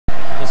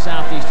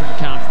Southeastern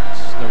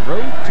Conference. The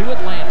road to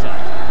Atlanta.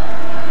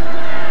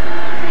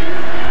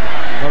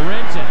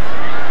 Lorenzen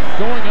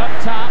going up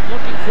top,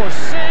 looking for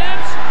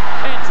Sims,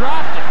 and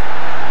dropped it.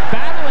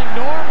 Battling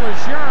Norm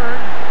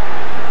Lejeune.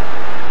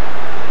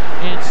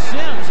 And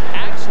Sims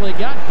actually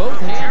got both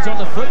hands on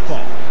the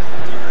football.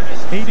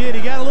 He did.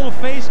 He got a little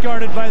face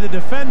guarded by the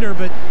defender,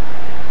 but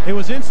it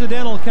was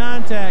incidental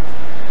contact.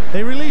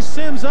 They released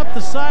Sims up the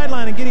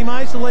sideline and get him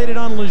isolated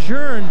on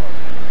Lejeune.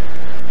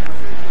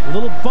 A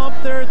little bump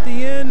there at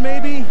the end,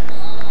 maybe.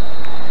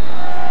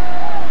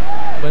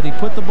 But he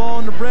put the ball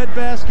in the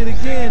breadbasket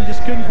again,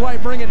 just couldn't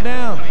quite bring it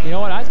down. You know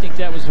what? I think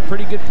that was a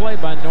pretty good play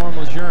by Norm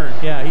Lejeune.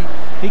 Yeah,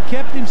 he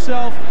kept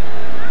himself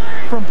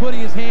from putting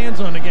his hands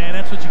on the guy, and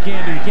that's what you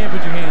can't do. You can't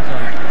put your hands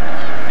on him.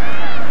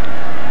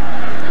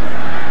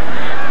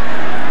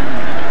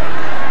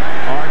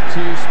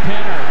 Artus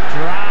Pinner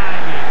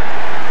driving.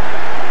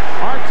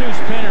 Artus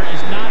Pinner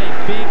is not a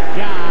big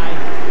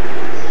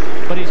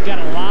guy, but he's got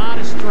a lot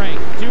of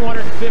strength.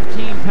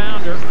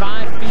 215-pounder,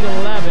 5 feet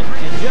 11,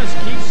 and just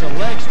keeps the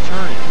legs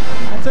turning.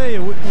 I'll tell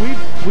you,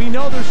 we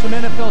know there's some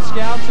NFL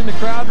scouts in the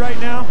crowd right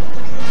now,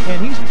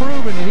 and he's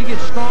proven that he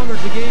gets stronger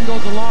as the game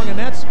goes along, and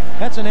that's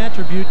an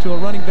attribute to a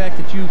running back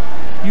that you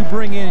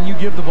bring in and you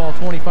give the ball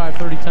 25,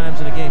 30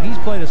 times in a game. He's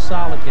played a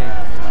solid game.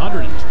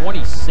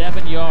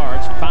 127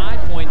 yards,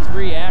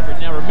 5.3 average.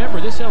 Now remember,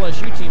 this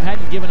LSU team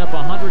hadn't given up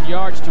 100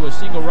 yards to a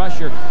single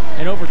rusher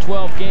in over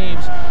 12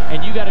 games,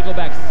 and you got to go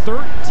back 13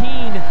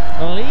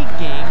 league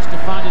games to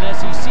find an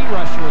SEC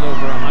rusher with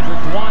over 100.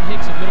 Dwan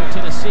Hicks of Middle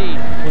Tennessee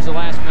was the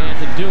last man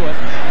to do it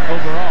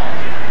overall.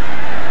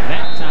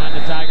 That time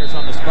the Tigers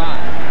on the spot.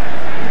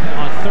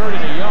 On 3rd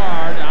and a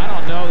yard, I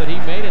don't know that he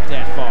made it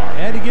that far.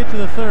 Had to get to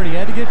the 30,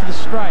 had to get to the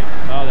stripe.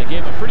 Oh, they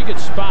gave him a pretty good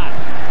spot.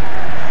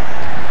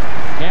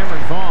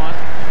 Cameron Vaughn,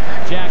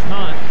 Jack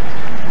Hunt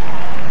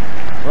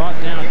brought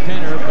down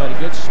Pinner, but a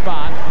good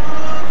spot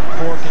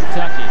for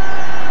Kentucky.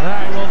 All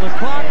right, well, the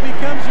clock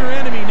becomes your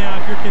enemy now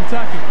if you're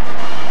Kentucky.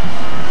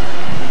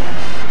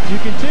 You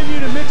continue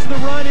to mix the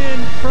run in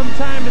from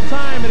time to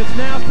time, and it's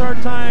now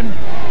time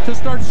to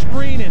start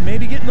screening,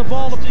 maybe getting the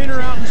ball to Pinner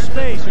out in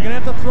space. You're going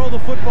to have to throw the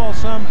football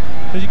some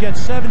because you got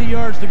 70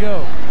 yards to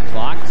go.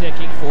 Clock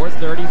ticking,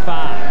 4:35.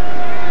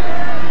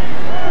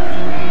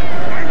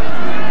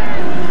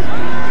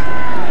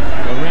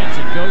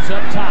 Lorenzen goes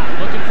up top,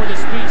 looking for the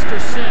speedster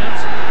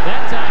Sims.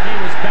 That time he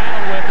was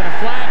battled with, and a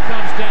flag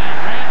comes down.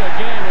 Randall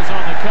Gay was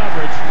on the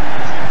coverage.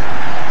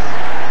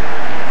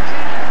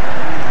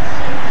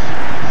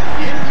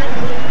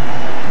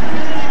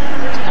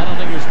 I don't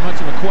think there's much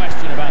of a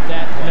question about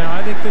that play. No,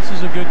 I think this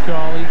is a good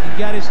call. He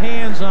got his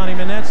hands on him,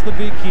 and that's the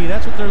big key.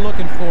 That's what they're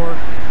looking for.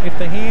 If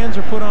the hands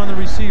are put on the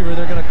receiver,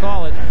 they're going to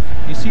call it.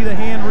 You see the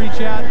hand reach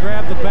out,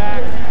 grab the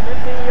back.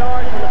 15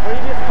 yards from the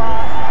previous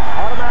spot.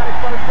 Automatic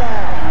first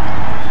down.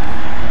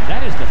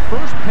 That is the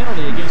first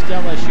penalty against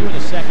LSU in the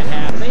second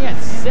half. They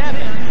had 7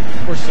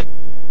 for 6.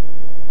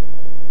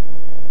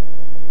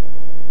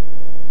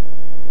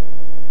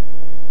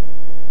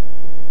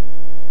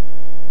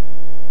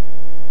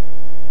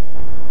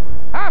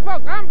 Hi,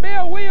 folks. I'm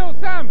Bill Wheels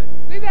Simon.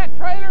 See that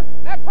trailer?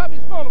 That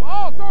puppy's full of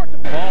all sorts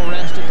of... Ball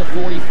rest at the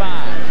 45.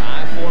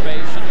 High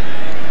formation.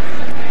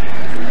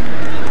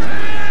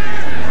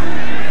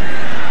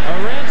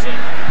 Lorenzen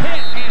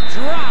hit and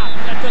dropped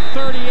at the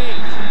 38.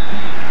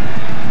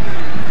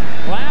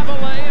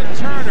 Lavallee and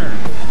Turner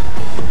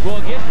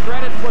will get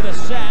credit for the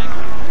sack,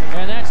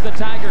 and that's the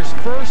Tigers'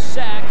 first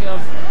sack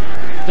of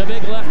the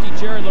big lefty,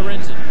 Jared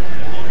Lorenzen.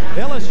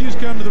 LSU's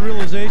come to the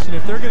realization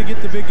if they're going to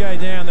get the big guy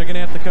down, they're going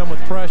to have to come with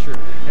pressure.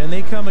 And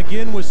they come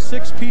again with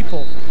 6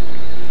 people.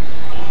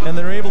 And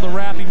they're able to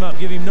wrap him up,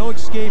 give him no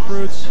escape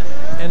routes,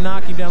 and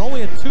knock him down.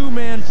 Only a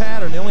 2-man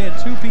pattern. They only had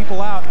 2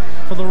 people out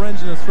for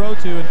Lorenzen to throw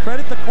to. And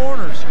credit the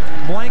corners.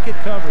 Blanket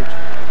coverage.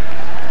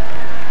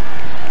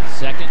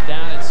 Second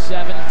down at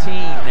 17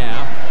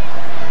 now.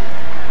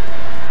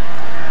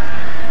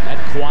 That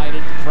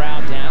quieted the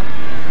crowd down.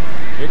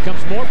 Here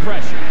comes more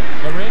pressure.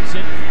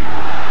 Lorenzen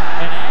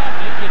and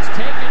Abney gets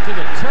taken to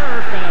the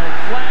turf, and a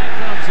flag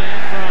comes in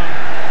from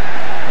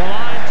the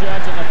line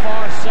judge on the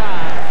far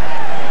side.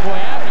 Boy,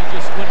 Abney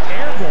just went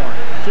airborne.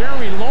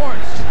 Jeremy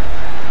Lawrence.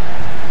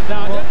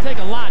 Now, it doesn't take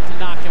a lot to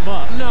knock him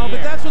up. No,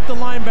 but that's what the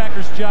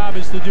linebacker's job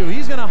is to do.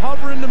 He's going to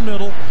hover in the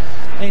middle,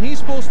 and he's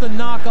supposed to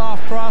knock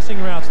off crossing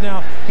routes.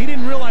 Now, he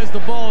didn't realize the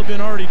ball had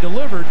been already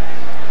delivered,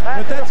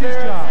 but that's his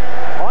job.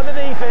 On the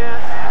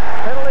defense,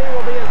 penalty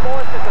will be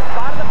enforced at the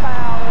spot of the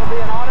foul. It will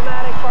be an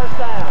automatic first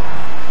down.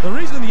 The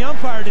reason the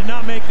umpire did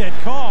not make that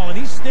call, and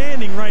he's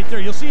standing right there.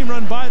 You'll see him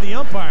run by the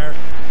umpire.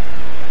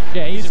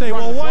 Yeah, you say,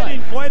 well,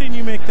 why didn't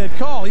you make that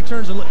call? He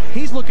turns and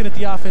he's looking at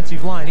the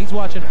offensive line. He's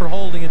watching for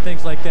holding and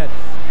things like that.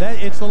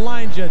 It's the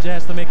line judge that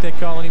has to make that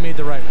call, and he made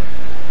the right one.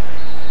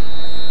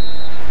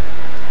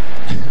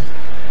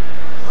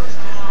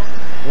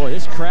 Boy,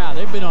 this crowd,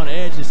 they've been on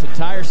edge this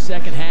entire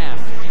second half.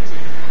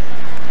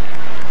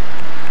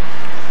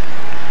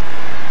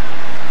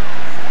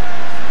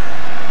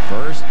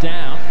 First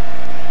down.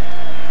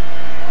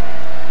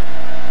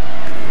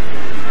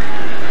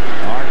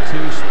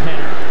 Artus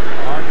Pinner.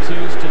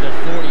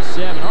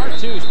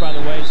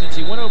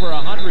 He went over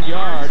 100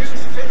 yards.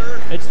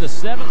 It's the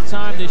 7th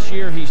time this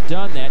year he's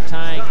done that,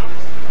 tying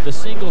the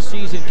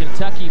single-season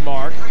Kentucky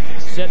mark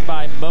set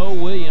by Mo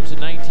Williams in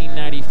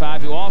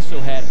 1995, who also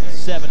had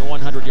 7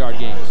 100-yard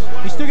games.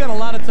 He's still got a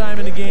lot of time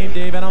in the game,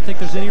 Dave. I don't think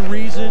there's any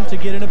reason to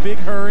get in a big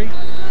hurry.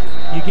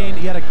 You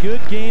had a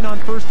good gain on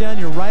first down.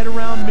 You're right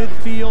around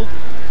midfield.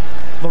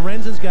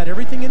 Lorenzen's got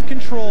everything in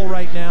control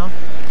right now.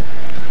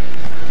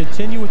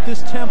 Continue with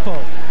this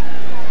tempo.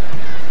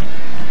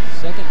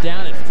 2nd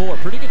down and 4.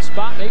 Pretty good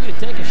spot maybe to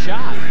take a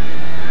shot.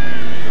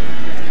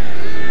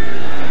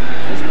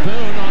 There's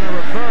Boone on a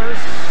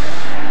reverse.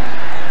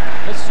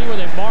 Let's see where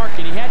they mark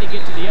it. He had to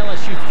get to the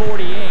LSU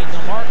 48.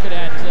 They'll mark it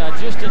at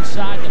just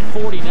inside the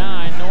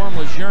 49. Norm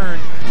Lejeune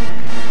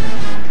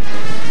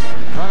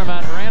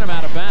ran him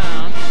out of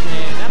bounds,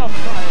 and that'll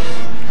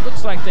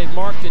looks like they've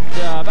marked it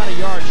about a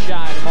yard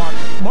shy of the marker.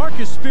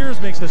 Marcus Spears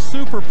makes a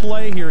super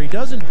play here. He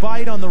doesn't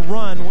bite on the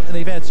run.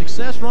 They've had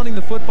success running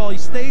the football. He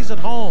stays at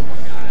home,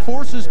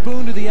 forces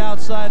Boone to the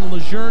outside, and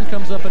Lejeune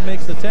comes up and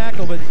makes the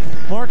tackle, but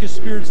Marcus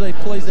Spears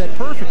plays that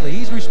perfectly.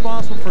 He's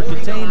responsible for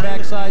contained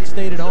backside,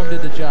 stayed at home,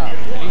 did the job.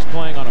 And he's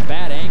playing on a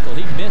bad ankle.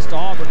 He missed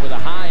Auburn with a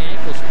high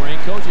ankle sprain.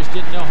 Coaches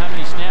didn't know how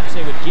many snaps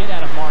they would get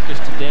out of Marcus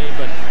today,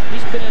 but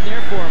he's been in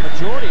there for a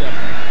majority of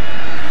them.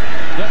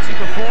 Gutsy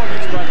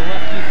performance by the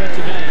left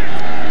defensive end.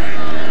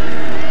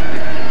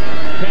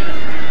 Penner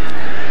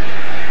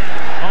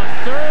on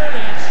 3rd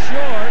and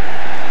short,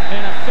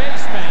 and a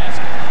face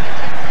mask.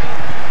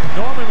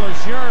 Norman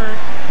Lejeune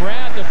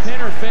grabbed the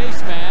Penner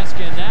face mask,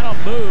 and that'll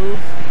move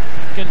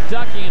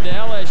Kentucky into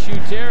LSU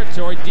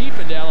territory, deep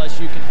into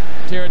LSU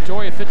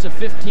territory if it's a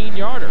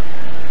 15-yarder.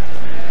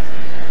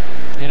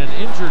 And an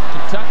injured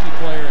Kentucky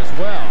player as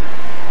well.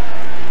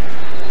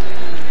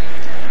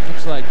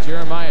 Looks like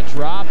Jeremiah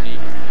Drobny,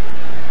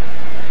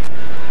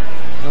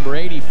 number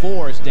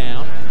 84, is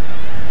down.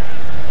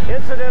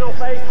 Incidental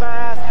face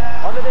mask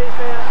on the defense.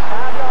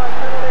 5-yard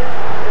penalty.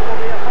 It will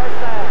be a first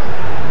down.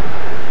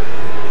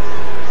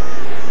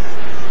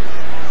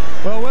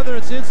 Well, whether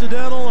it's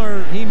incidental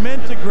or he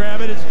meant to grab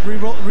it, it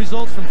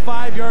results from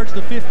 5 yards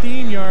to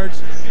 15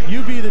 yards.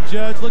 You be the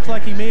judge. Looks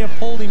like he may have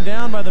pulled him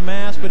down by the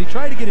mask, but he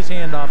tried to get his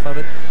hand off of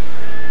it.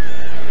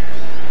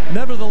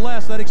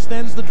 Nevertheless, that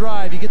extends the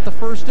drive. You get the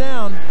first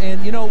down,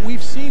 and you know,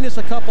 we've seen this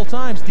a couple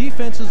times.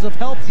 Defenses have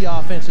helped the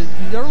offense.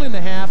 Early in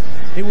the half,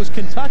 it was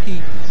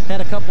Kentucky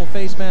had a couple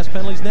face mask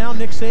penalties. Now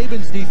Nick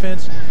Saban's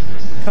defense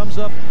comes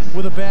up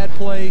with a bad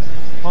play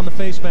on the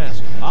face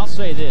mask. I'll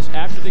say this,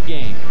 after the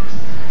game,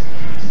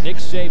 Nick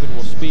Saban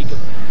will speak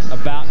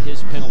about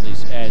his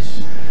penalties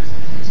as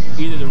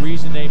either the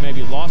reason they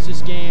maybe lost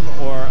this game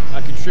or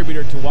a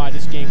contributor to why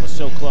this game was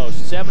so close.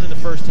 7 in the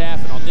first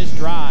half, and on this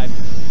drive,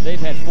 they've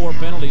had 4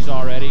 penalties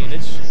already, and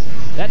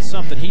that's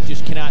something he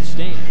just cannot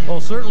stand.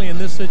 Well, certainly in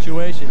this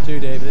situation too,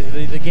 Dave.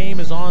 The game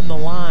is on the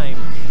line,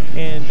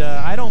 and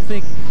I don't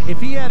think, if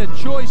he had a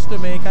choice to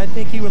make, I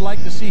think he would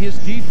like to see his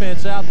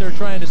defense out there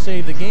trying to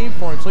save the game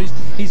for him. So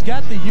he's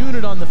got the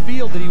unit on the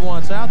field that he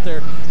wants out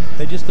there.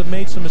 They just have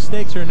made some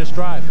mistakes here in this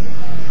drive.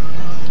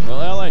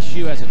 Well,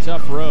 LSU has a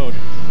tough road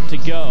to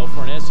go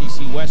for an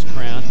SEC West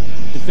crown.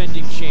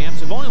 Defending champs.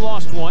 They've only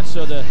lost once,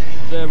 so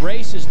the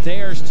race is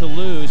theirs to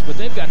lose, but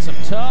they've got some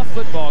tough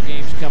football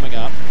games coming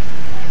up.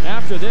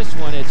 After this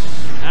one, it's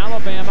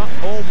Alabama,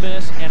 Ole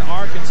Miss, and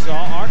Arkansas.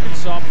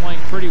 Arkansas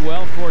playing pretty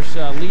well. Of course,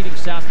 leading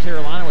South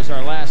Carolina was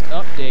our last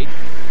update.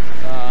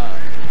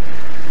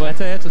 But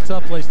that's a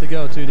tough place to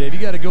go, too, Dave. You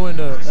got to go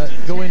into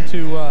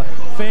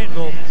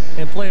Fayetteville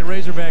and play at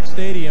Razorback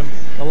Stadium,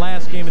 the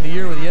last game of the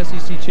year with the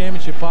SEC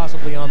championship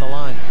possibly on the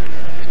line.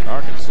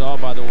 Arkansas,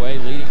 by the way,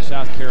 leading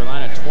South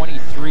Carolina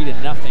 23-0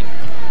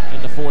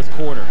 in the 4th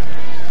quarter.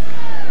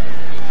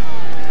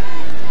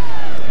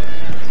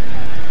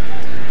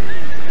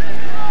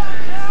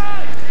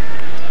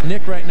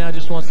 Nick right now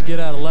just wants to get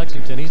out of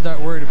Lexington. He's not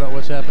worried about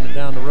what's happening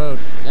down the road.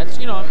 That's,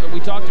 you know,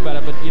 we talked about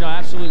it, but, you know,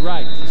 absolutely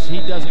right.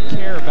 He doesn't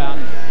care about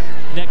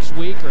next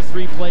week or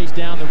 3 plays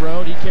down the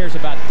road. He cares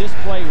about this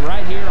play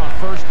right here on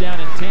 1st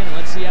down and 10, and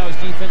let's see how his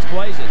defense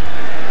plays it.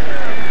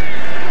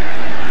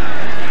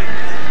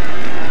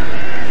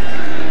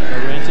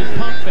 Lorenzen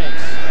pump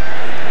fakes.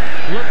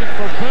 Looking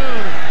for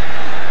Boone.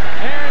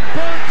 Aaron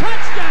Boone,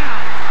 touchdown!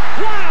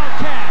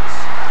 Wildcats,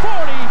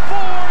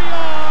 44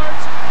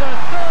 yards. The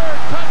 3rd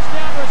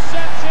touchdown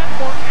reception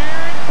for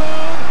Aaron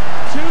Boone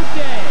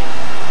today.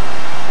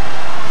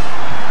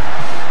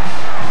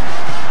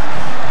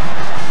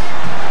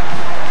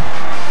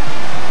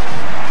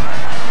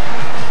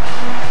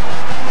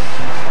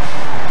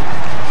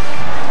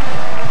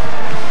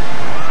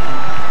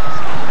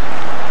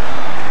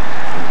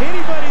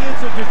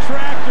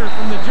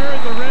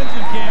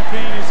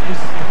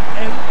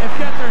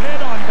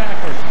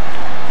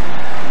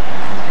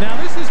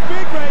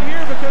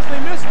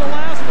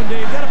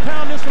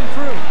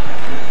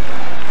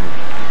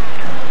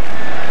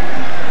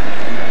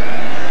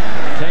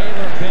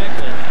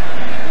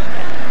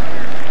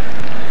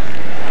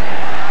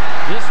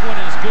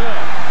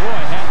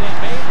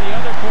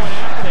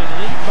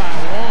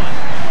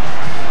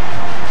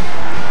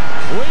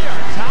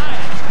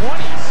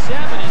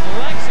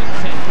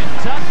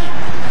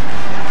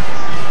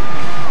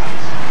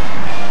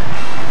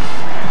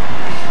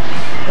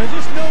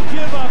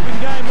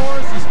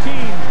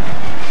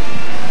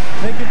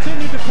 They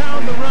continue to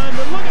pound the run,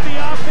 but look at the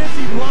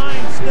offensive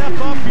line step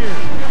up here.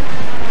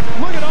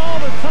 Look at all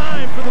the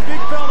time for the big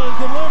fella to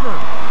deliver.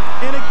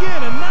 And again,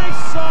 a nice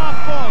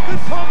soft ball.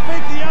 Good pump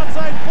fake to the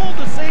outside, pulled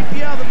the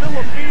safety out of the middle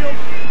of the field,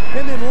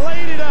 and then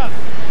laid it up.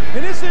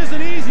 And this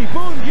isn't easy.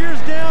 Boone gears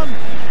down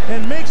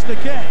and makes the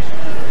catch.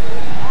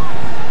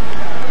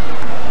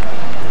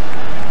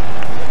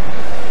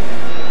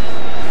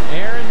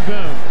 Aaron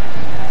Boone,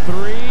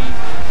 3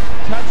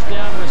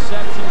 touchdown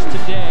receptions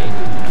today.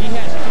 He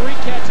has 3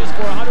 catches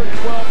for 112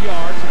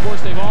 yards. Of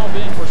course, they've all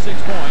been for 6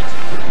 points.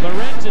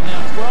 Lorenzen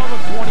now 12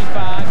 of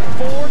 25,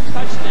 4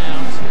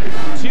 touchdowns,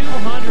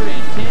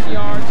 210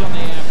 yards on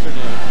the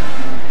afternoon.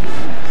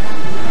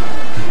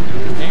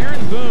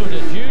 Aaron Boone,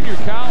 a junior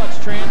college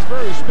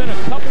transfer who spent a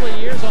couple of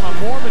years on a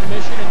Mormon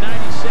mission in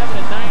 97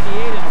 and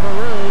 98 in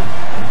Peru,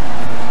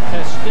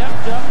 has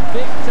stepped up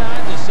big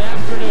time this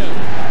afternoon.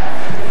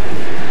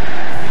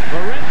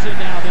 Lorenzen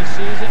now this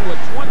season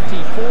with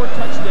 24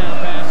 touchdown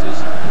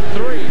passes,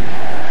 3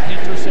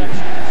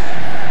 interceptions.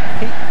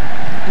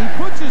 He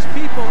puts his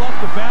people up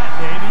the bat,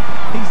 Davey.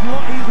 He's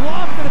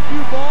lofted a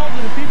few balls,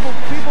 and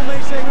people may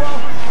say, well,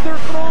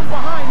 they're thrown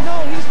behind.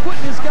 No, he's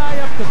putting his guy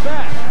up the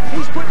bat.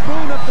 He's put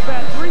Boone up the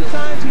bat 3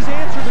 times. He's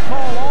answered the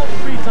call all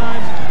 3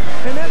 times,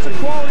 and that's a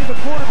quality of a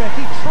quarterback.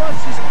 He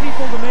trusts his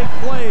people to make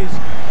plays.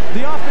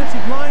 The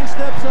offensive line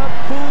steps up.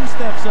 Boone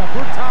steps up.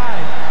 We're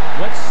tied.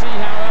 Let's see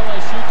how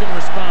LSU can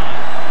respond.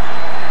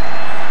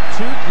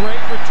 2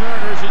 great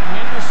returners in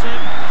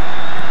Henderson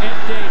and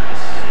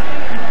Davis.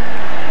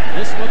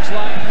 This looks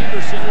like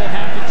Henderson will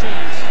have the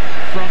chance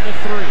from the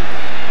 3.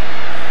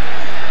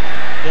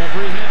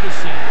 Devery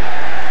Henderson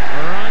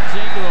runs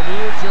into a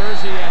blue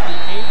jersey at the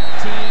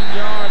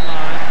 18-yard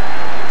line.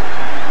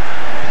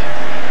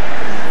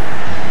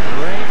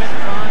 Raymond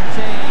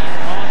Fontaine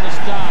on the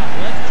stop.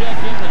 Let's check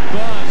in with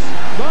Buzz.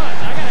 Buzz,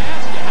 I got to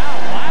ask you, how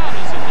loud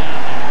is it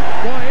down there?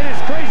 Boy, it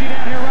is crazy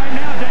down here right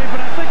now, Dave,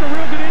 but I think a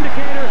real good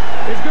indicator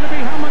is going to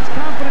be how much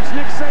confidence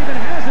Nick Saban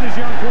has in his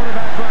young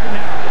quarterback right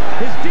now.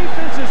 His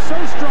defense is so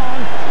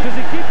strong. Does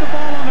he keep the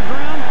ball on the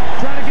ground,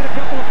 try to get a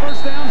couple of first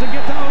downs and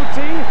get to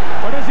OT,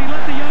 or does he let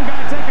the young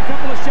guy take a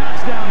couple of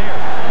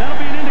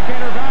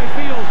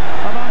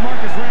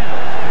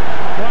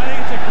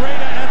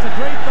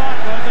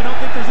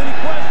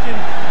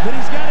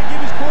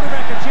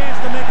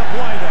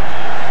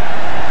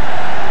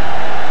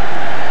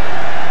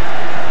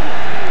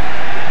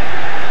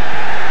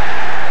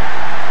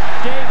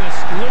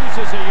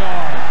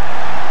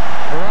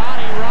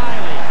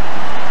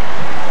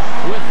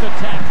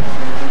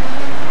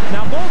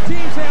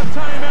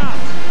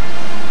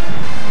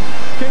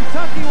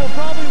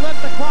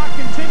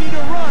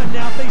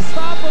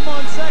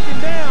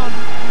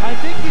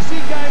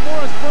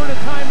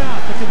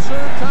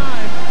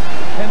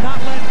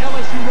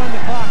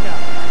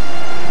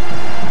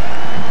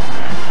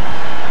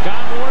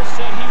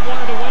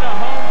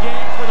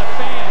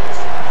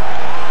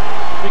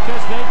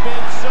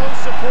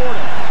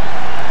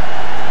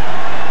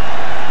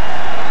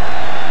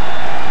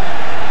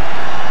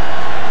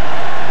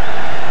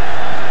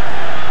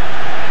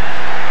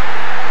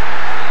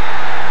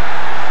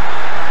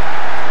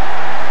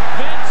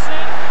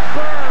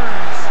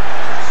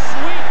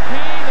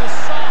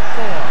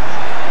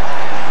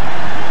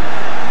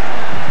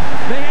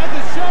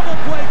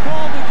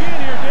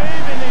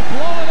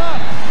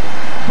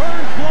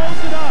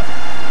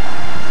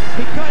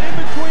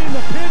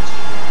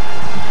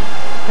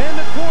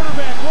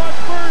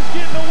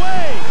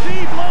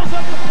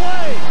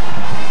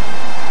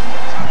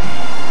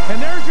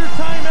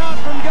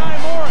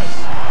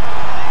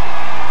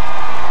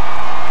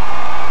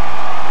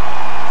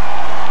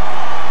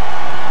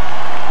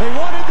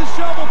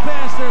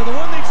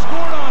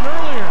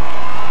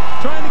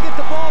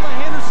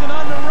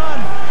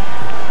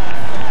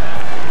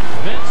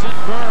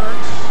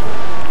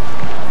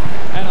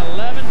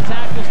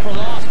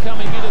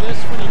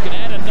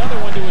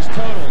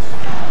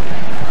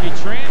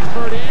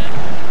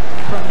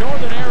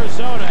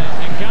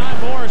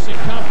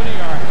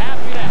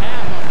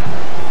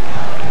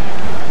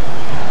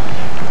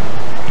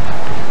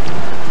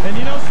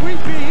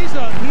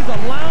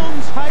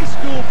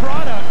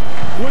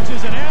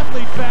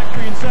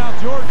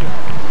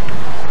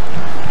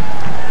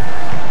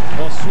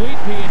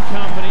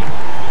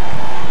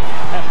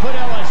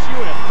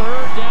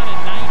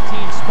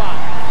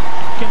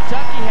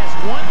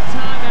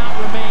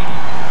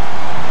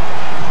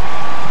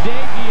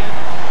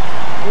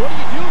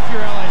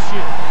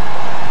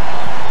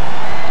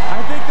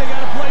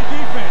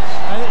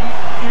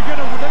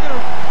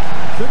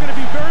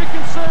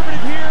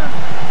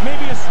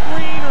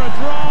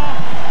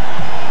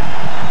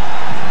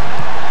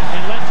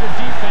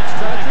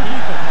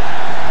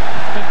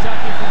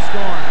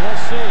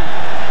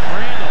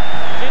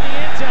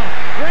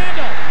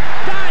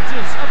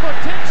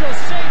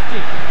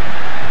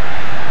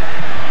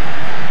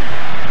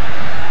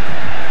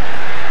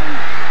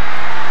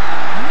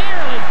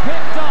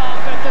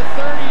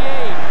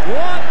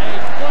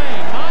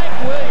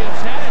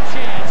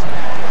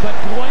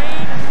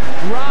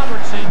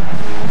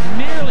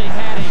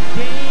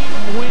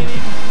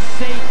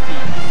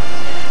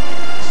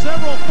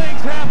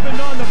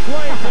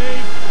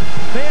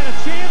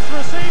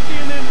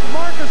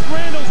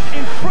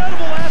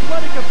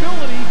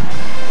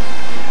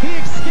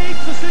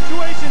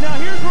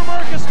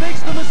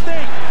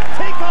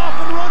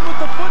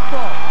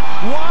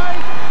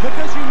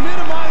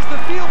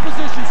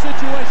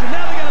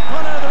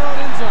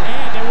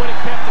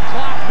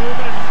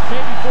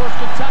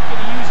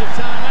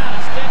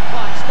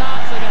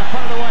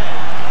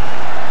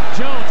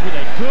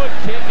good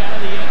kick out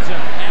of the end zone.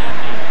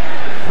 Abney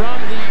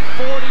from the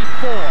 44.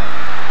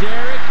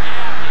 Derek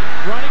Abney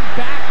running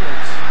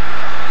backwards.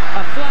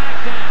 A flag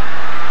down.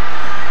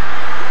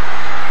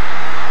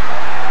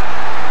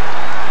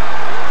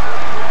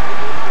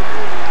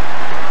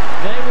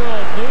 They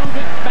will move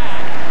it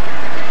back.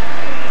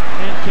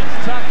 And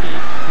Kentucky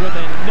with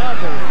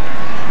another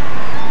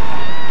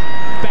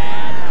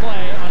bad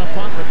play on a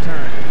punt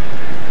return.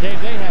 Dave,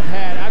 they have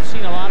had, I've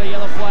seen a lot of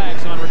yellow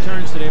flags on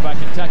returns today by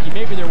Kentucky.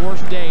 Maybe their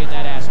worst day in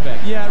that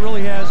aspect. Yeah, it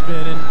really has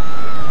been. And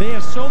they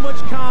have so much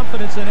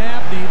confidence in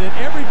Abney that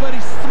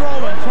everybody's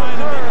throwing, trying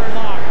to make a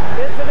block.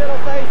 Incidental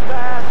face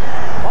pass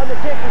on the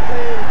kicking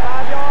team.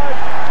 5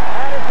 yards,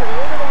 added to the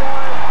end of the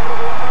line.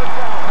 It'll be a first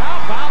down.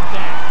 How about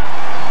that?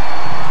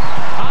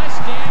 I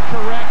stand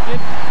corrected.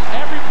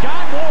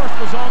 Guy Morris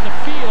was on the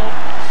field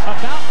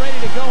about ready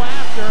to go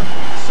after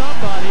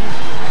somebody,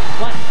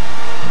 like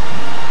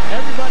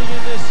everybody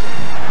in this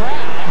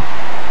crowd,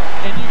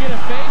 and you get a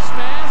face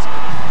mask.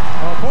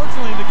 Well,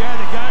 fortunately, the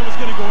guy was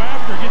going to go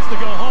after gets to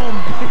go home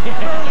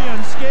fairly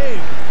unscathed.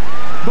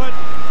 But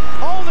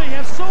they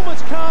have so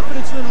much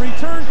confidence in the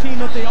return team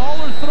that they all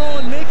are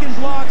throwing, making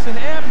blocks, and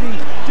Abney,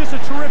 just a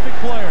terrific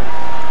player.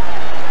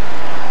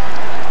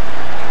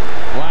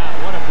 Wow,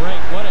 what a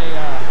break. What a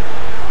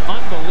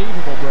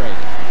unbelievable break.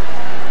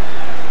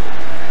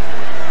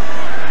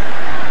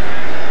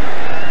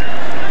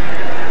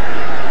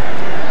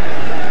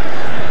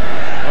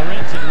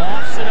 Lorenzen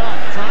lofts it up,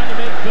 trying to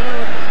make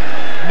Boone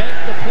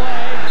make the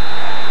play.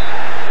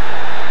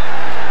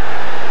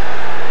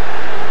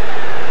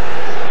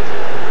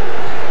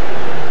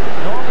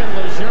 Norman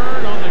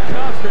Lejeune on the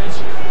coverage.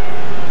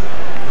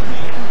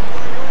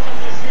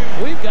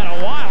 We've got a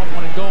wild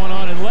one going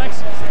on in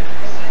Lexington.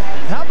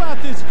 How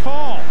about this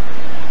call?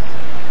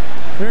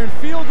 They're in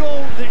field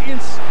goal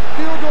range.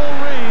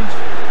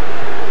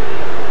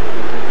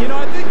 You know,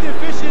 I think the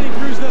officiating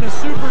crew's done a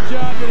super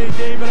job today,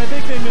 Dave, but I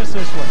think they missed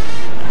this one.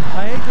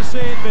 I hate to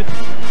say it, but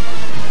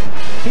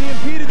he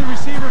impeded the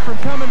receiver from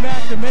coming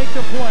back to make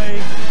the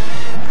play.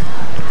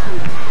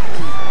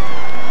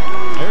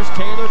 There's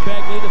Taylor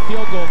Begley, the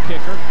field goal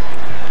kicker.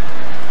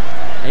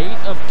 8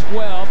 of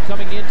 12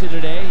 coming into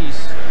today.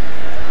 He's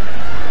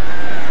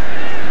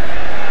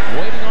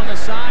waiting on the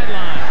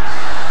sidelines.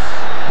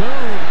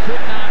 Boone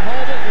could not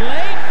hold it.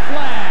 Late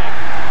flag.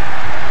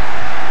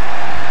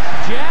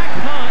 Jack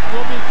Hunt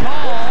will be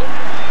called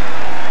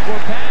for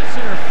pass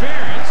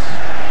interference.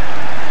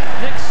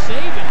 Nick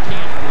Saban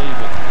can't believe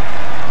it.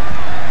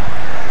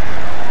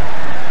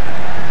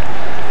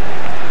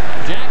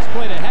 Jack's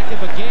played a heck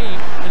of a game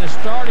in a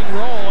starting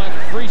role at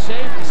the free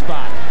safety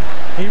spot.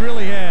 He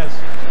really has.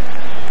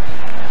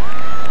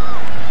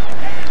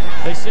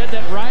 They said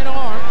that right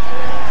arm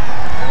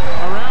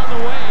around the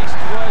waist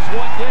was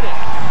what did it.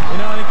 You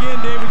know, and again,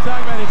 Dave, we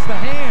talk about it's the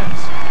hands.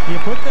 You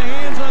put the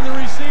hands on the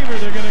receiver,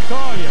 they're going to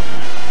call you.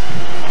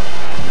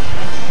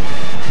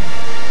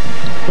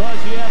 Buzz,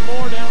 you have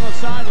more down the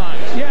sidelines.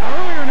 Yeah,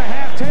 earlier in the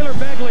half, Taylor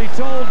Begley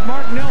told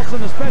Mark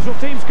Nelson, the special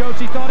teams coach,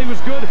 he thought he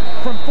was good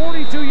from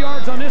 42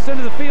 yards on this end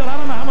of the field. I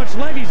don't know how much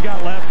leg he's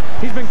got left.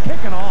 He's been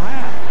kicking all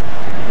half.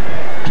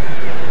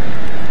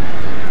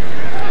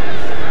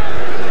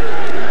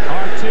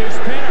 R2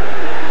 spinner.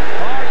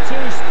 R2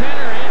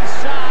 spinner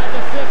inside the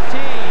 15.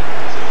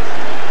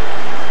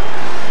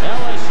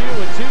 LSU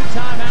with 2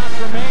 timeouts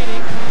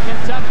remaining.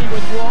 Kentucky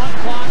with 1.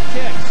 Clock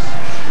ticks.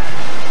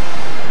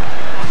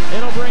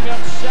 It'll bring up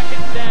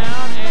second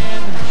down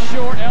and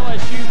short.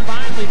 LSU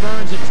finally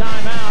burns a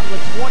timeout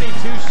with 22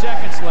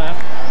 seconds left.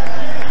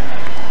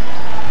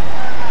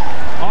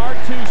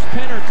 R2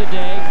 spinner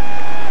today.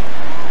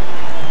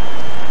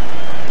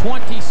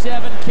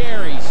 27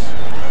 carries.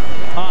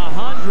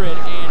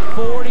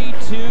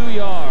 142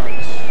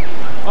 yards.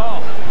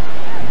 Oh.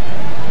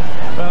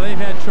 Well, they've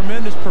had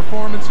tremendous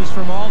performances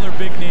from all their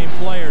big-name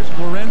players.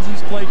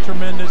 Lorenzen's played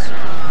tremendous.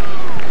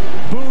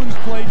 Boone's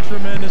played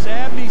tremendous.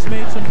 Abney's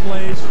made some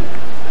plays.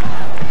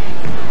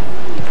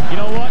 You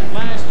know what?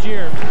 Last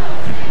year,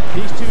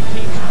 these two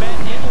teams met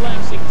in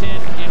Lexington,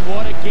 and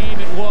what a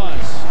game it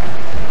was.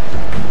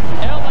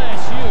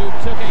 LSU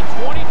took a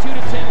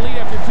 22-10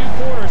 lead after 2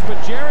 quarters, but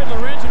Jared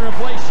Lorenzen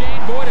replaced Shane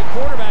Boyd at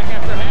quarterback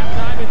after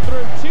halftime and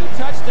threw 2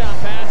 touchdown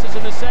passes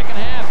in the second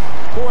half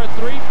for a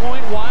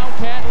 3-point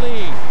Wildcat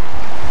lead.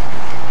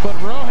 But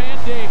Rohan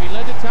Davey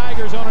led the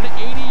Tigers on an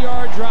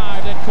 80-yard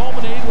drive that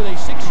culminated with a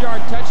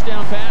 6-yard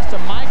touchdown pass to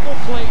Michael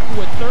Clayton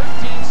with 13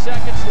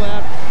 seconds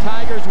left.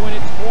 Tigers win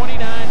it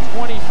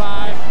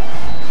 29-25.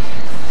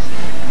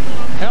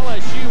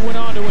 LSU went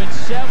on to win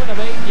 7 of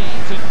 8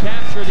 games and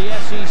capture the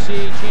SEC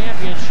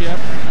championship.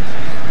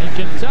 And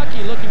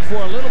Kentucky looking for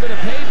a little bit of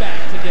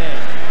payback today.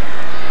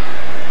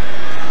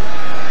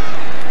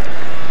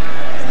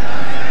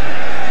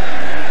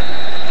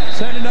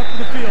 Setting up for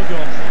the field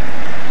goal.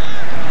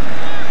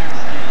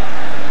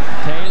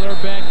 Taylor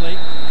Begley.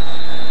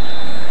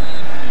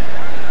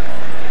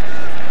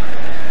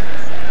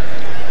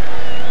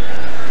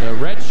 The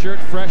redshirt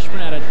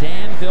freshman out of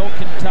Danville,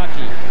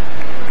 Kentucky,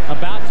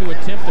 about to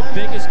attempt the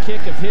biggest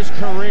kick of his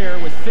career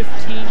with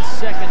 15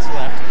 seconds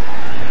left.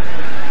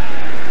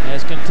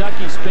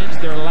 Kentucky spends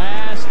their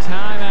last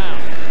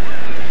timeout.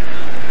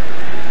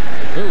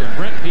 Ooh, and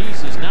Brent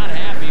Peace is not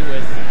happy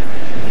with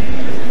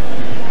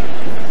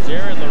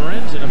Jared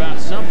Lorenzen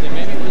about something.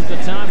 Maybe it was the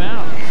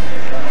timeout.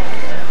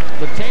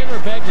 But Taylor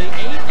Begley,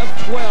 8 of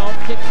 12,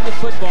 kicking the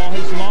football.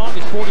 His long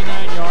is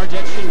 49 yards.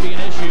 That shouldn't be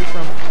an issue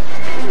from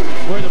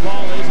where the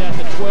ball is at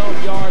the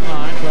 12-yard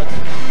line. But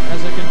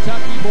as a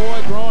Kentucky boy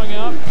growing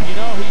up, you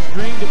know he's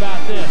dreamed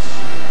about this.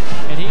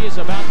 And he is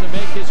about to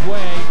make his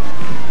way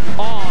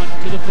on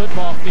to the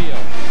football field.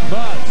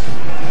 Buzz.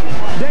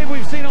 Dave,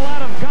 we've seen a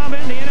lot of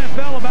comment in the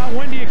NFL about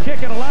when do you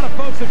kick it. A lot of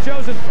folks have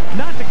chosen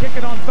not to kick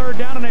it on third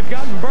down, and they've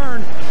gotten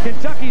burned.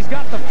 Kentucky's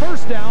got the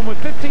first down with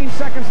 15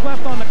 seconds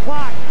left on the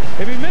clock.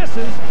 If he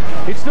misses,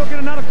 he'd still get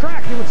another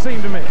crack, it would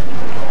seem to me.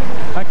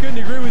 I couldn't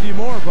agree with you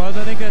more, Buzz.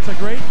 I think that's a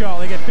great call.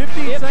 They got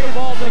 15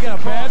 seconds. They got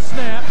a bad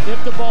snap.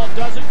 If the ball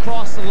doesn't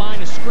cross the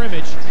line of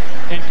scrimmage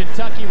and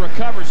Kentucky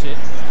recovers it,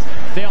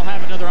 they'll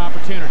have another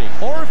opportunity.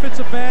 Or if it's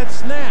a bad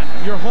snap,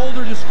 your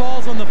holder just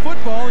falls on the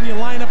football and you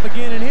line up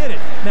again and hit it.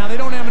 Now, they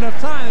don't have enough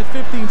time.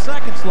 There's 15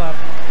 seconds left.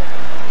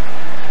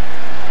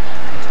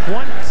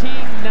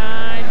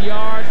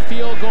 29-yard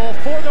field goal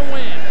for the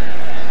win.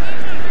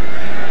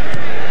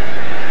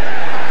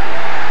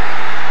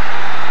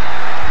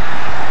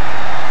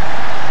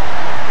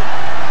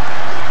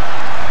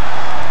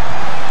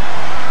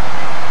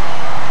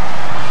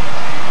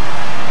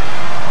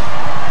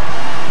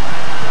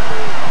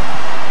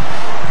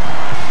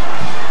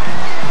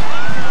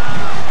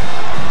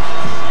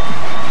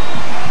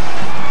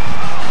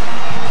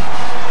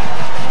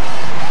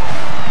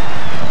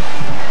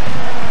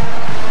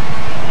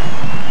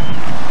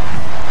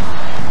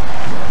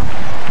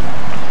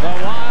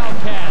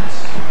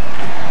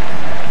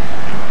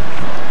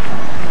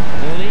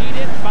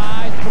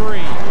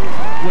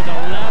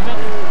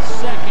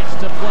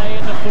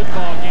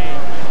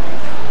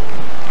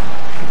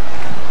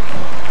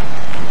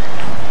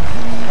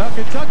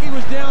 Kentucky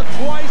was down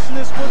twice in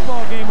this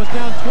football game, was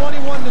down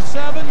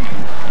 21-7,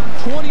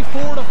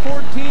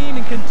 24-14,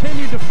 and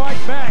continued to fight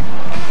back.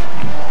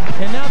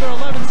 And now they're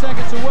 11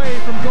 seconds away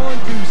from going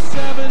to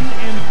 7-3.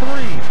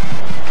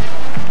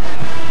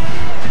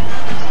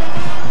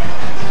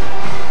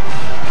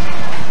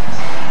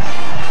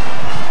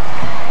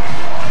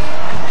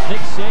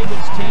 Nick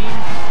Saban's team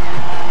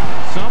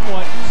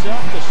somewhat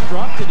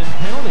self-destructed in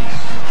penalties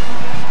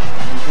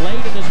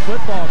late in this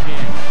football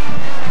game.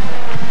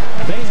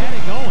 They had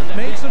it going.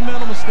 Made some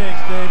mental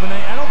mistakes, Dave, and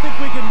I don't think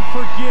we can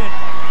forget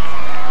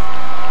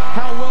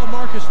how well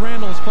Marcus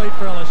Randall has played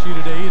for LSU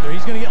today either.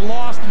 He's going to get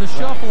lost in the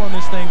shuffle on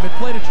this thing, but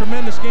played a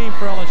tremendous game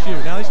for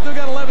LSU. Now, they still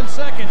got 11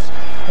 seconds,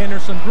 and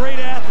there's some great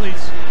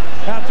athletes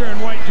out there in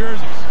white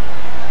jerseys.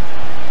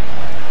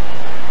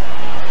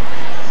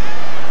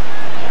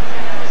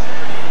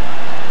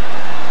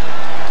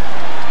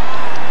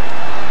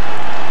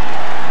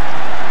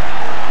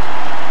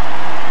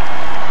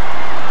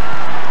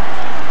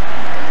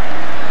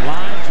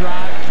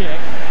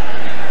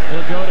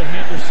 Go to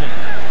Henderson.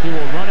 He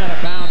will run out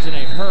of bounds in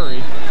a hurry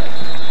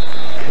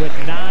with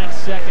 9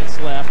 seconds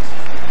left.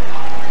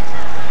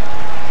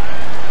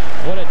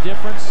 What a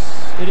difference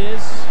it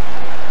is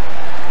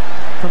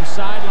from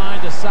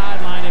sideline to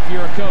sideline if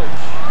you're a coach.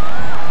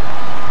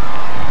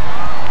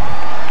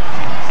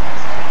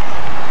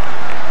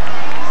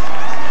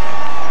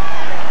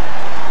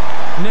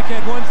 Nick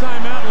had one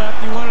timeout left.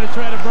 He wanted to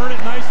try to burn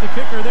it nice. The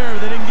kicker there, but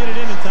they didn't get it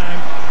in time.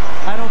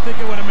 I don't think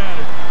it would have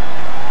mattered.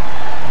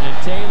 And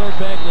Taylor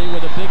Begley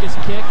with the biggest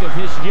kick of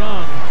his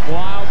young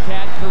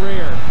Wildcat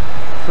career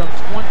from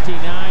 29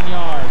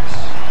 yards.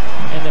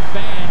 And the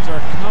fans are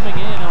coming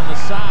in on the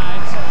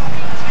sides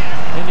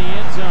in the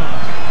end zone.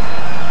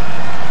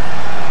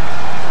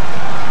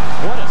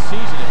 What a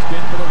season it's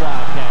been for the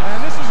Wildcats.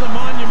 And this is a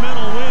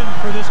monumental win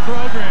for this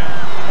program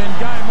and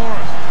Guy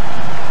Morris.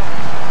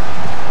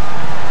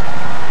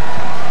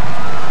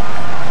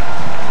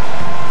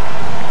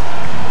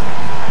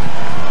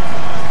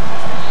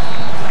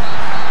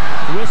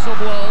 Whistle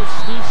blows.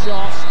 Steve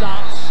Shaw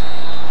stops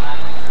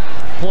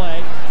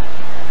play.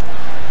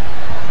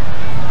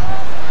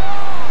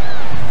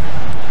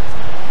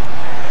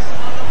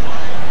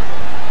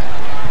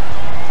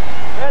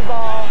 Red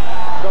ball,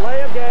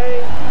 delay of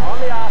game on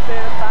the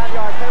offense,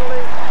 5-yard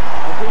penalty,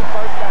 repeat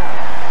first down.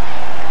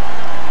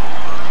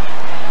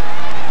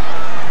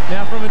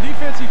 Now, from a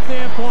defensive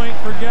standpoint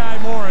for Guy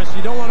Morris,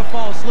 you don't want to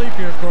fall asleep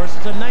here, of course.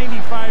 It's a 92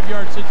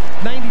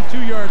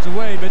 yards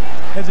away, but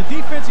as a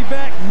defensive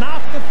back,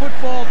 knock the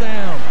football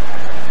down.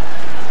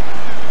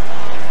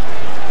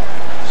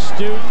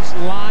 Students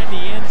line the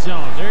end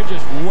zone. They're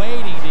just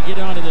waiting to get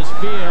onto this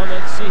field.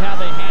 Let's see how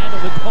they handle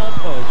the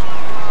goalpost.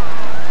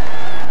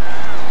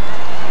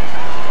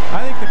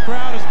 I think the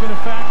crowd has been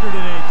a factor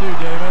today, too,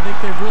 Dave. I think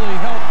they've really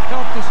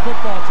helped this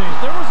football team.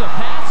 There was a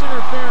pass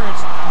interference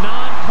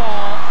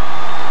non-call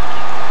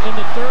in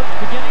the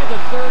beginning of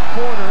the third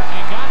quarter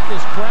and got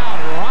this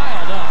crowd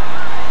riled up.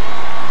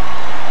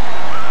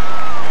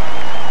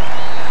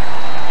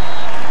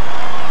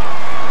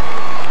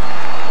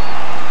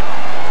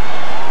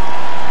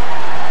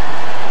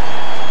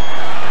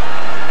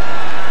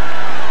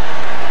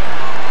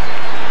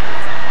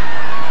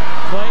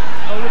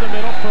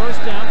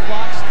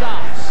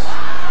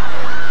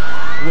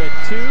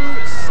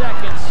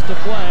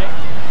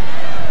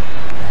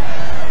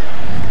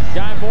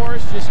 Guy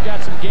Morris just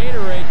got some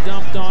Gatorade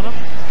dumped on him.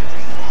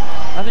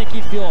 I think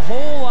he'd feel a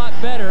whole lot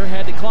better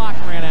had the clock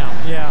ran out.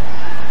 Yeah.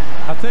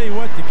 I'll tell you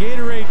what, the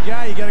Gatorade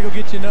guy, you got to go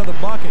get you another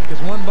bucket, because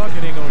one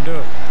bucket ain't going to do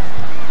it.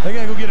 They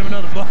got to go get him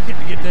another bucket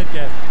to get that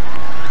guy.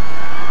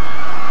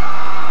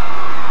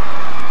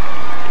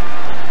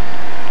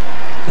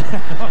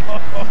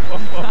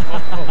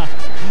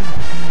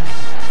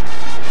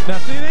 Now,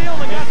 see, they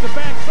only got the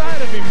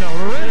backside of him, though.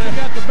 Lorenzen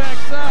got the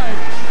backside.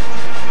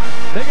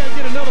 They got to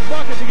get another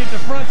bucket to get the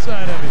front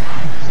side of him.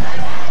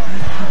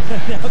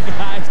 Now,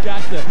 guy's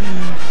got to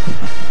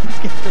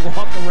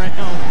walk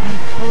around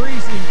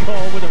freezing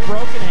cold with a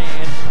broken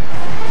hand.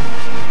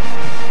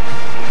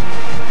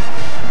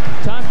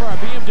 Time for our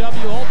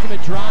BMW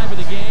Ultimate Drive of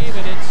the game,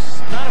 and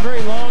it's not a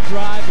very long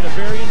drive, but a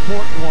very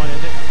important one.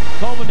 And it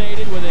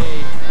culminated with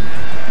a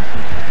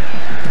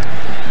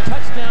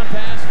touchdown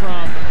pass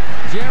from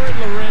Jared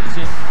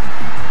Lorenzen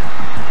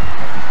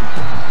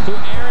to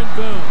Aaron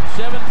Boone.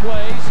 7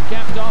 plays,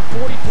 capped off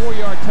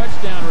 44-yard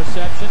touchdown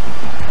reception,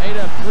 made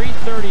up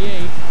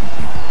 338.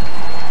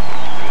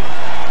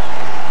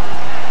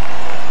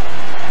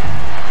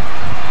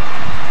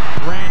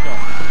 Randall,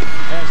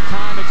 as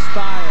time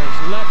expires,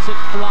 lets it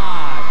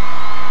fly.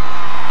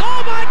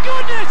 Oh my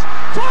goodness!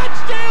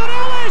 Touchdown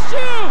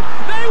LSU!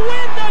 They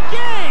win the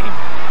game!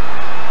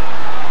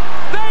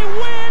 They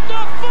win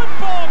the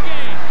football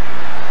game!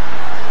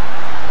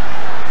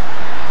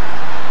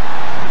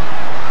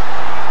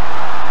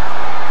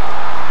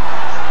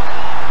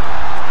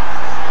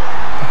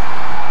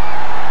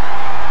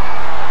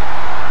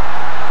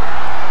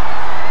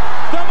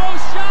 The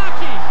most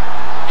shocking,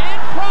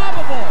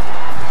 improbable,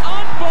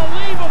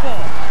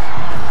 unbelievable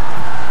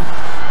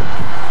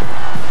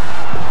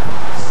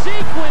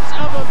sequence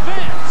of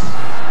events.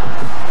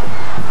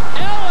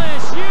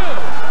 LSU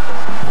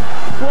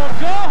will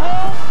go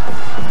home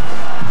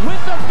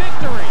with a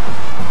victory.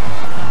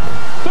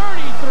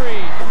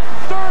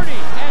 33-30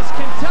 as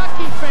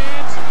Kentucky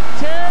fans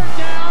tear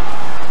down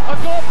a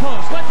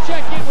goalpost. Let's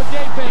check in with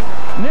Dave Baker.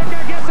 Nick,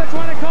 I guess that's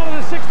why they call it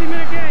a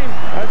 60-minute game.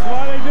 That's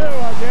why they do,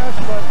 I guess,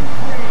 but,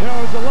 you know,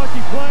 it was a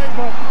lucky play,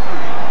 but,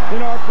 you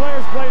know, our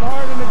players played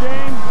hard in the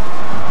game.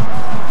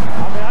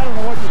 I mean, I don't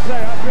know what to say.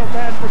 I feel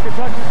bad for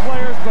Kentucky's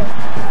players, but,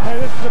 hey,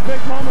 this is a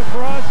big moment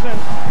for us, and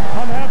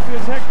I'm happy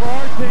as heck for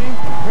our team.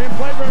 We didn't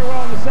play very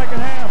well in the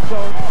second half, so,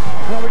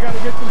 you know, we got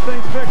to get some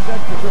things fixed,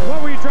 that's for sure. What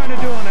were you trying to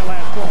do on that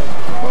last play?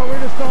 Well, we're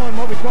just throwing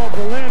what we call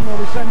Berlin, where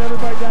we send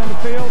everybody down the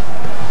field,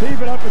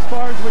 heave it up as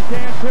far as we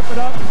can, tip it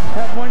up,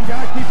 have one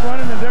guy keep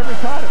running, and never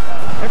caught it.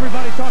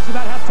 Everybody talks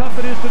about how tough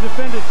it is to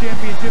defend a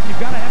championship.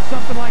 You've got to have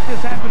something like this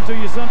happen to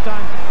you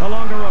sometime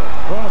along the road.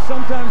 Well,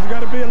 sometimes you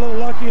got to be a little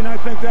lucky, and I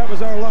think that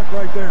was our luck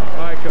right there.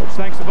 All right, Coach.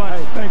 Thanks a bunch.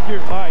 Hey, thank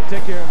you. All right,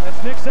 take care. That's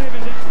Nick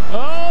Saban.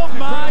 Oh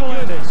my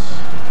goodness.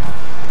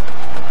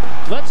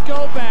 Let's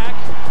go back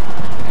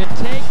and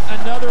take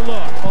another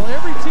look. Well,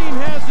 every team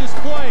has this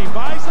play.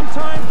 Buy some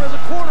time for the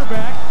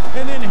quarterback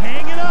and then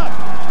hang it up.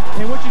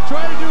 And what you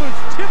try to do is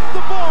tip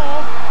the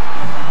ball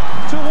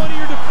to one of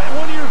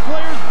your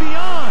players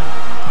beyond.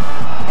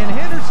 And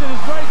Henderson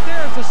is right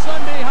there. It's a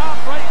Sunday hop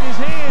right in his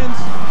hands.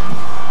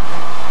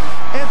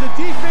 As a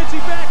defensive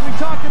back, we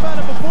talked about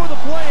it before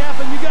the play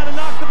happened. You got to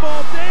knock the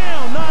ball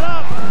down, not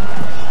up.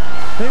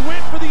 They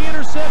went for the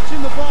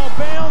interception. The ball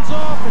bounds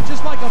off. It's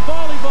just like a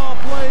volleyball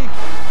play.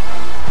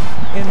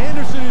 And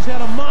Henderson, who's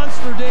had a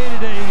monster day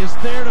today, is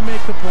there to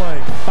make the play.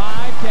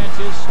 5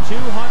 catches,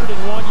 201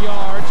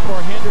 yards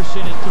for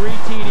Henderson and 3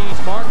 TDs.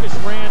 Marcus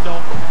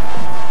Randall.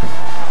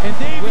 And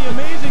Dave, the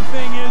amazing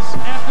thing is,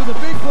 after the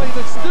big play,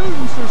 the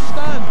students are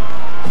stunned.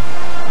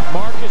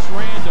 Marcus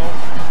Randall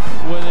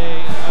with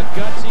a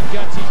gutsy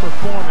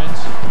performance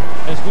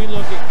as we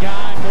look at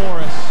Guy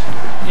Morris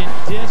in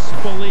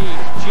disbelief.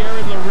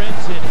 Jared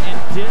Lorenzen in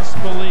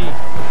disbelief.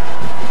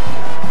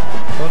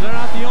 Well, they're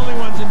not the only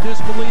ones in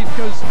disbelief,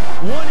 because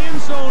one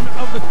end zone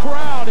of the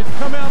crowd had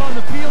come out on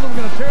the field and we're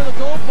going to tear the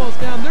goalpost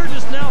down. They're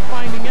just now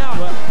finding out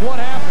what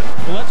happened.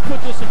 Well, let's put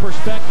this in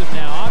perspective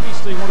now.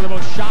 Obviously, one of the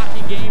most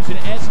shocking games in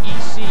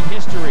SEC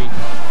history,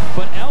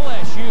 but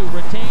LSU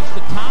retains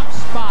the top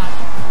spot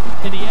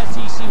in the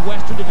SEC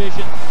Western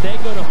Division. They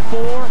go to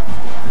 4-1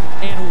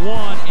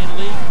 in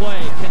league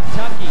play.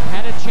 Kentucky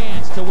had a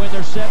chance to win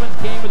their 7th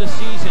game of the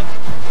season,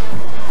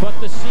 but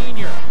the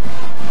senior,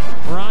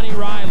 Ronnie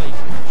Riley,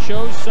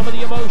 shows some of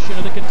the emotion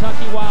of the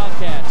Kentucky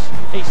Wildcats.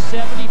 A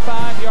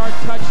 75-yard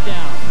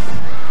touchdown.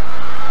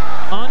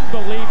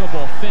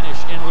 Unbelievable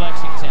finish in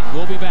Lexington.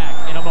 We'll be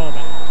back in a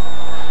moment.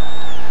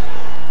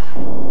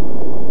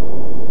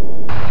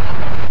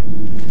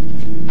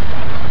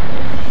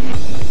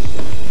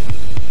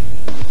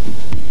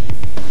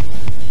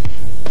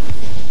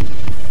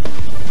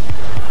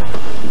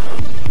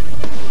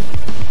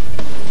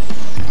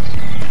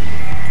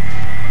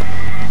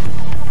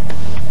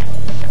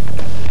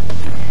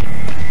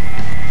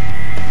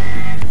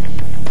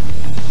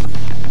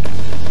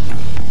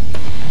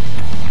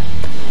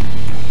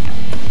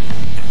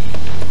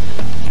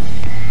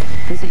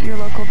 Visit your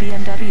local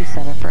BMW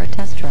center for a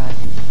test drive.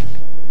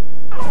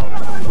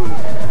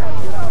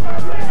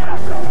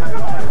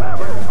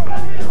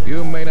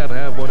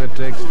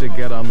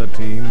 get on the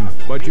team,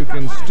 but you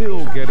can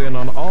still get in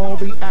on all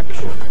the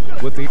action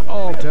with the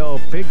Alltel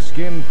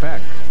Pigskin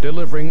Pack,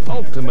 delivering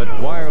ultimate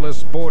wireless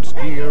sports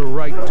gear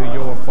right to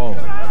your phone.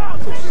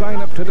 Sign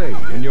up today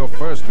and your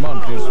first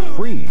month is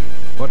free,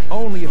 but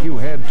only if you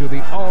head to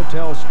the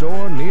Alltel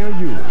store near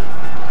you.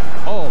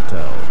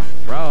 Alltel,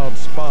 proud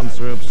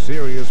sponsor of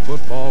serious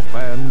football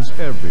fans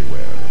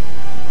everywhere.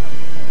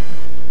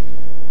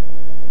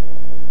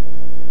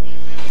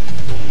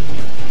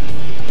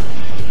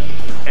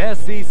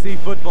 SEC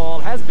football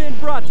has been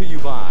brought to you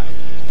by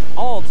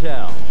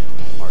Alltel.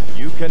 Are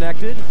you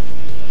connected?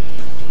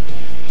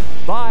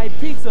 By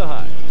Pizza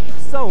Hut.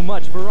 So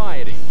much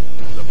variety.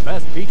 The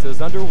best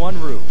pizzas under one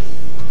roof.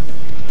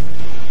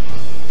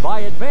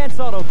 By Advance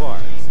Auto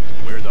Parts,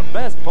 where the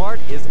best part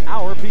is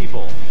our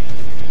people.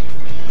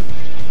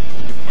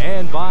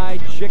 And by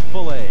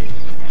Chick-fil-A.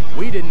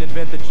 We didn't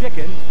invent the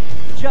chicken,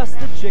 just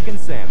the chicken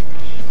sandwich.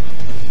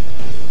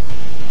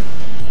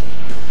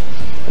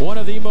 One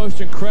of the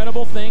most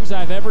incredible things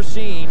I've ever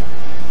seen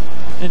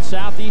in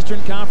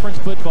Southeastern Conference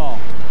football.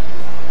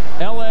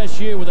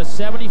 LSU with a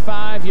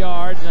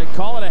 75-yard,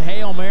 call it a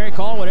Hail Mary,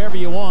 call it whatever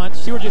you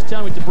want. You were just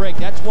telling me at the break,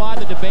 that's why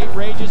the debate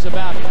rages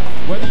about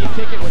whether you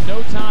kick it with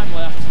no time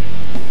left.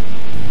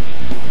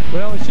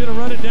 Well, it should have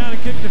run it down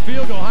and kicked the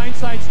field goal.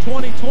 Hindsight's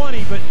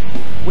 20/20, but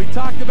we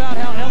talked about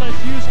how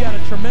LSU's got a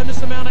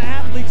tremendous amount of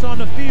athletes on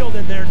the field,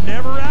 and they're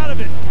never out of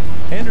it.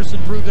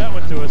 Henderson proved that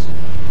one to us.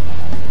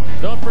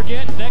 Don't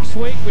forget, next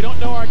week, we don't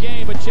know our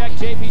game, but check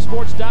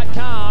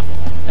jpsports.com.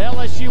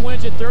 LSU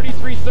wins at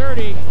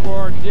 33-30.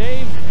 For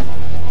Dave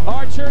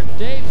Archer,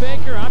 Dave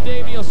Baker, I'm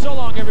Dave Neal. So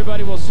long,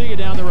 everybody. We'll see you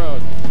down the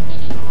road.